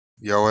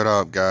Yo, what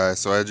up, guys?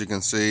 So as you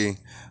can see,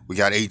 we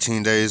got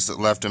 18 days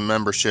left in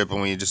membership,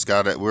 and we just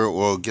got it.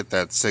 We'll get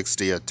that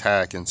 60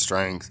 attack and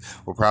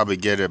strength. We'll probably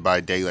get it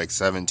by day like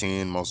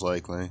 17, most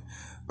likely.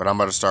 But I'm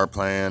about to start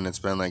playing. It's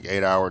been like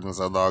 8 hours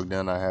since I logged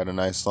in. I had a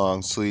nice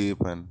long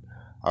sleep, and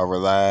I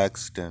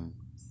relaxed, and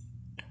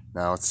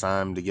now it's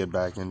time to get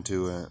back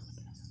into it.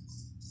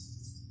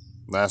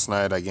 Last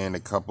night I gained a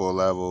couple of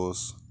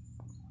levels,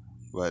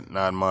 but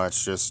not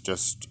much.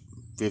 Just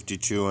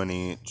 52 in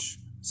each.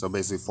 So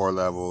basically 4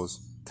 levels.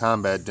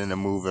 Combat didn't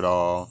move at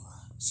all.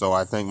 So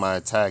I think my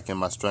attack and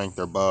my strength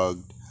are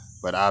bugged,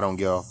 but I don't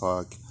give a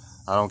fuck.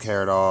 I don't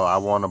care at all. I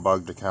want a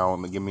bugged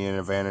account to give me an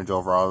advantage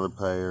over all other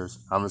players.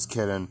 I'm just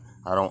kidding.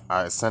 I don't.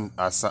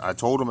 I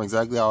told them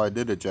exactly how I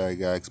did it,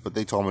 Jagex, but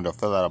they told me to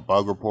fill out a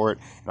bug report,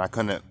 and I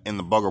couldn't in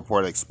the bug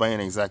report explain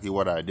exactly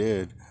what I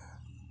did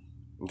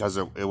because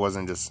it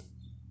wasn't just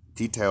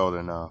detailed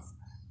enough.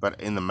 But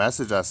in the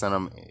message I sent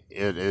them,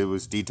 it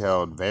was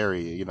detailed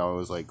very. It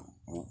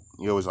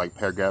was like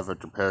paragraph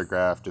after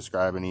paragraph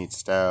describing each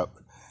step,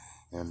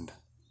 and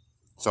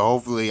so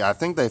hopefully I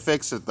think they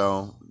fixed it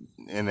though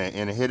in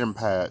a hidden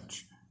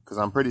patch, because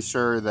I'm pretty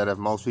sure that if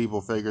most people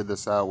figured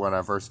this out when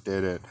I first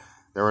did it,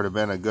 there would have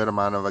been a good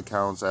amount of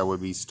accounts that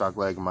would be stuck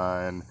like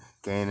mine,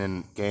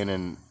 gaining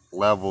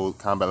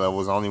combat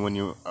levels only when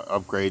you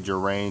upgrade your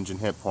range and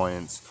hit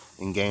points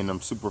and gain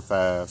them super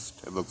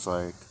fast. It looks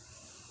like.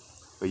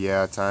 But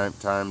yeah, time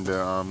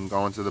to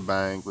go into the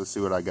bank. Let's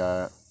see what I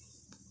got.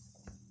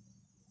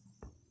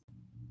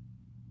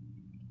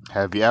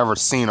 Have you ever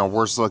seen a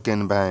worse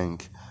looking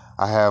bank?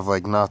 I have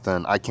like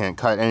nothing. I can't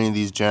cut any of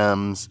these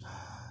gems.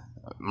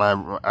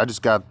 I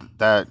just got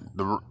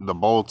the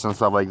bolts and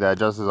stuff like that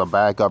just as a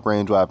backup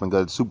range weapon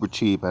because it's super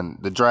cheap, and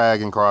the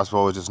dragon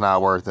crossbow is just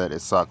not worth it. It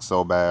sucks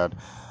so bad.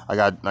 I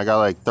got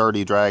like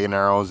 30 dragon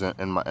arrows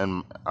and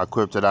I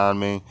equipped it on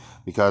me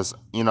because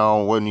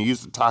when you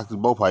use the toxic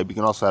blowpipe you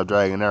can also have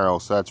dragon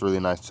arrows, so that's really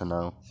nice to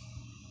know.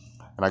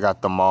 And I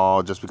got them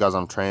all just because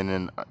I'm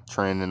training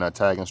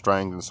attack and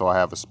strength, and so I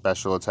have a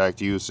special attack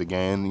to use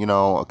again,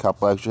 a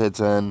couple extra hits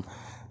in,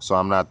 so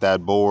I'm not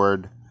that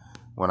bored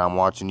when I'm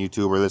watching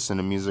YouTube or listening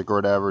to music or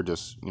whatever.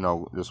 Just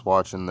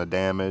watching the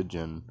damage,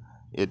 and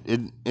it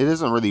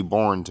isn't really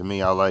boring to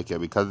me. I like it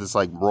because it's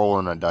like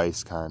rolling a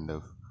dice kind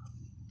of,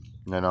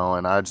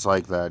 and I just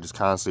like that, just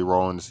constantly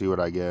rolling to see what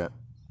I get.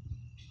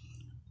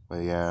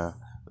 But yeah,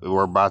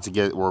 we're about to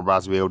be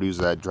able to use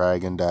that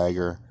dragon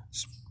dagger,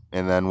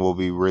 and then we'll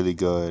be really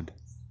good.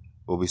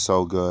 We'll be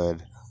so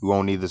good. We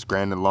won't need this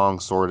granite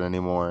longsword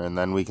anymore, and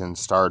then we can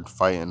start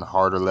fighting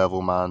harder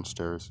level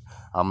monsters.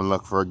 I'm gonna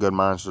look for a good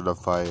monster to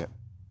fight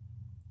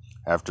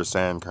after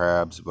sand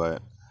crabs,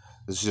 but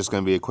this is just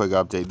gonna be a quick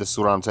update. This is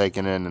what I'm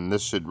taking in, and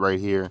this should right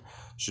here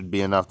should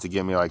be enough to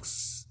get me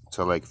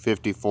to like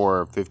 54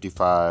 or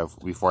 55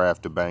 before I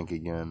have to bank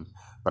again.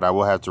 But I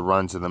will have to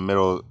run to the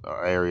middle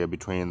area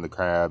between the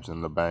crabs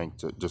and the bank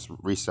to just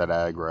reset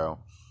aggro.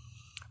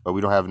 But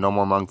we don't have no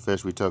more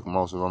monkfish. We took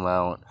most of them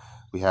out.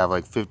 We have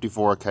like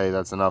 54k.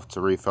 That's enough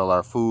to refill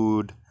our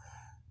food.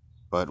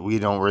 But we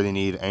don't really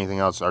need anything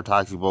else. Our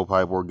toxic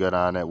blowpipe, we're good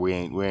on it. We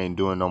ain't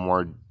doing no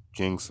more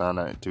jinx on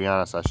it. To be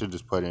honest, I should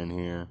just put it in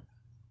here.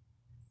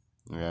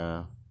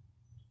 Yeah.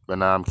 But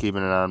now I'm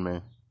keeping it on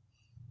me.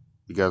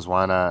 Because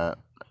why not?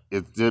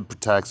 It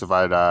protects if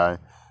I die.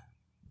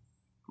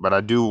 But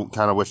I do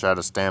kind of wish I had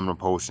a stamina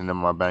potion in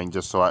my bank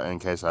just in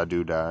case I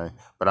do die.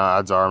 But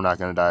odds are I'm not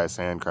going to die of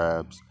sand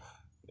crabs.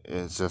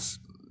 It's just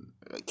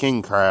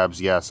king crabs.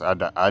 Yes,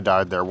 I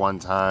died there one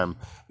time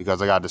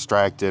because I got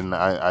distracted and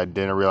I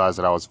didn't realize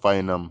that I was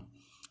fighting them.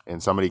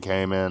 And somebody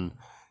came in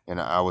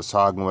and I was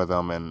talking with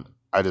them, and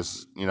I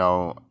just,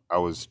 I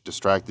was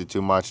distracted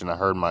too much, and I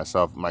heard my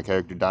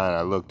character dying.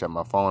 I looked at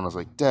my phone. I was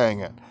like,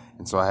 dang it.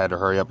 And so I had to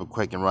hurry up and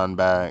quick and run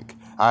back.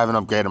 I haven't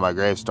upgraded my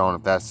gravestone,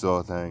 if that's still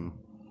a thing.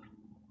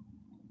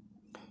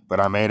 But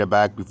I made it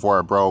back before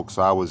it broke,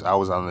 so I was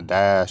on the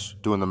dash,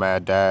 doing the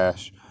mad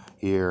dash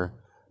here.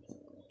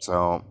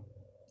 So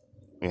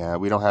yeah,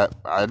 we don't have.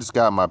 I just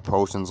got my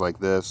potions like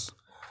this.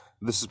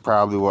 This is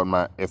probably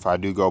if I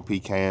do go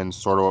PKing,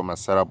 sort of what my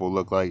setup will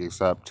look like,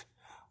 except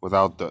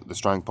without the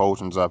strength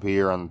potions up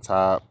here on the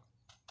top,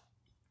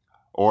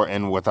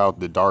 and without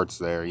the darts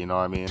there. You know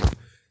what I mean?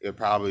 It'd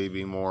probably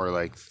be more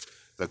like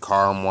the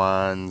Karm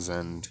wands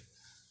and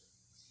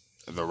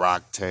the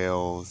rock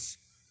tails,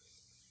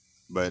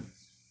 but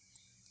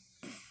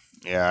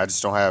yeah, I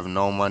just don't have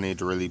no money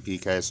to really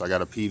PK, so I got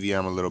to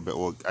PVM a little bit.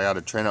 Well, I got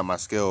to train up my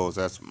skills.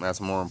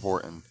 That's more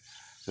important.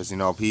 Because,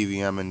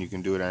 PVM and you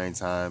can do it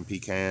anytime.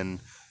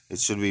 PKing, it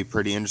should be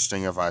pretty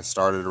interesting if I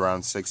started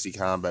around 60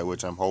 combat,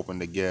 which I'm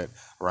hoping to get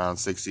around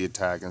 60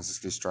 attack and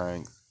 60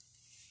 strength.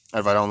 And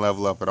if I don't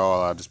level up at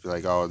all, I'll just be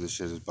like, oh, this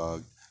shit is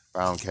bugged. But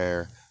I don't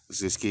care.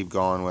 Let's just keep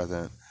going with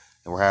it.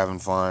 And we're having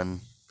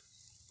fun.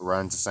 We're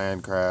running to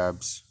sand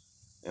crabs.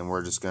 And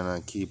we're just going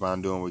to keep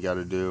on doing what we got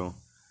to do.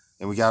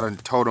 And we got a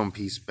totem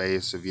piece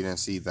base, if you didn't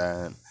see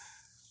that.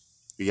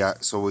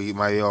 So we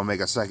might be able to make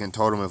a second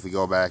totem if we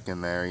go back in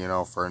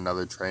there, for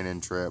another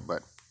training trip.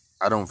 But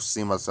I don't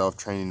see myself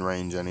training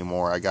range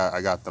anymore. I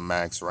got the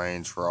max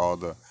range for all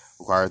the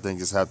required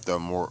things except the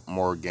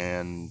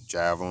Morgan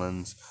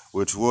javelins,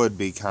 which would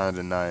be kind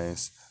of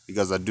nice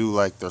because I do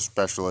like the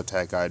special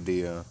attack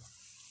idea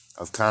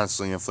of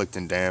constantly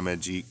inflicting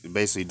damage,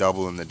 basically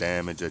doubling the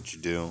damage that you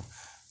do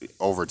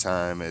over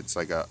time. It's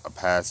like a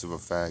passive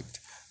effect.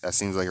 That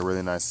seems like a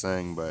really nice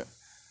thing, but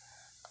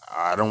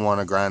I don't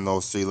want to grind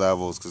those 3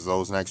 levels because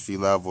those next few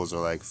levels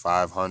are like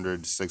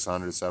 500,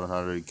 600,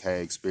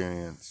 700k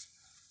experience.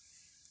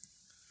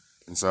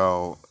 And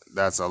so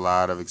that's a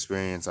lot of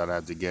experience I'd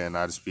have to get, and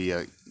I'd just be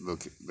at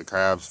the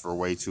crabs for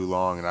way too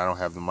long, and I don't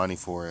have the money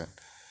for it.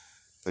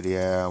 But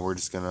yeah, we're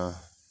just gonna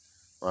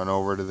run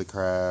over to the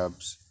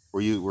crabs.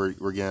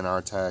 We're getting our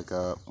attack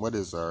up. What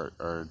is our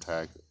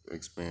attack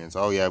experience?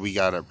 Oh yeah, we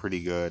got it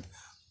pretty good.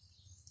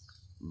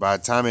 By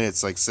the time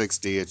it's like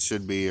 60, it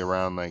should be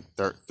around like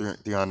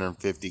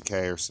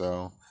 350k or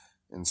so.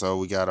 And so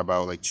we got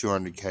about like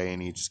 200k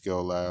in each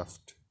skill left.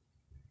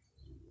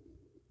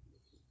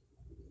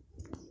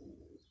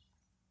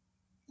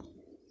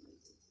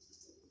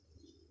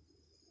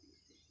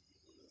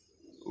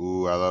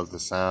 Ooh, I love the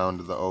sound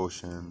of the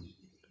ocean.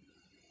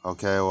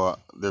 Okay, well,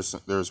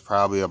 there's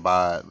probably a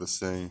bot. Let's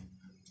see.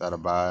 Is that a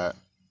bot?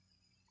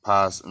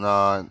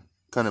 No, it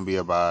couldn't be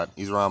a bot.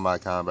 He's around my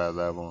combat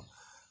level.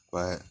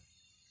 But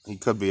he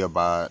could be a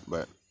bot.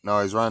 But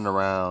no, he's running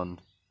around.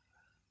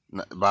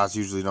 Bots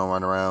usually don't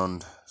run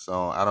around.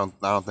 So I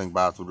don't think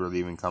bots would really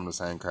even come to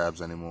sand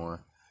crabs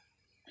anymore.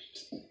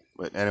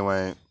 But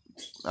anyway,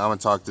 I'm going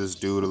to talk to this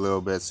dude a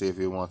little bit, see if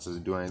he wants us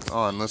to do anything.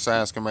 Oh, and let's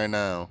ask him right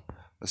now.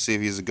 Let's see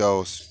if he's a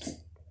ghost.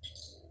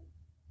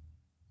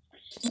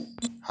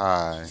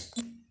 Hi.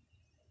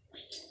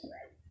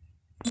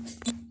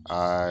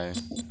 I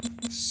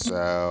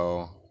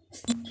sell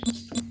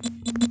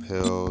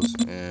pills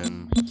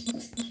in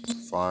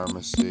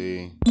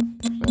pharmacy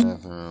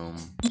bathroom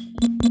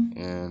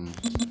in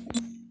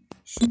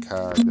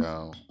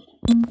Chicago.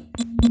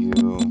 You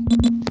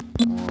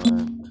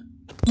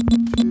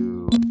want to get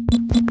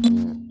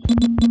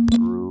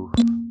roof?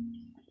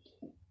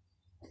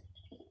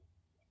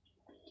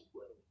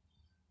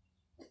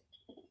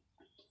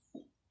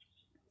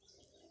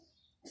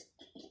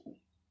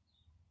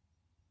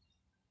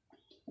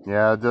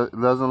 Yeah, it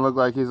doesn't look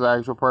like he's an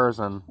actual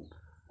person.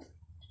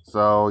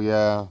 So,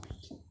 yeah.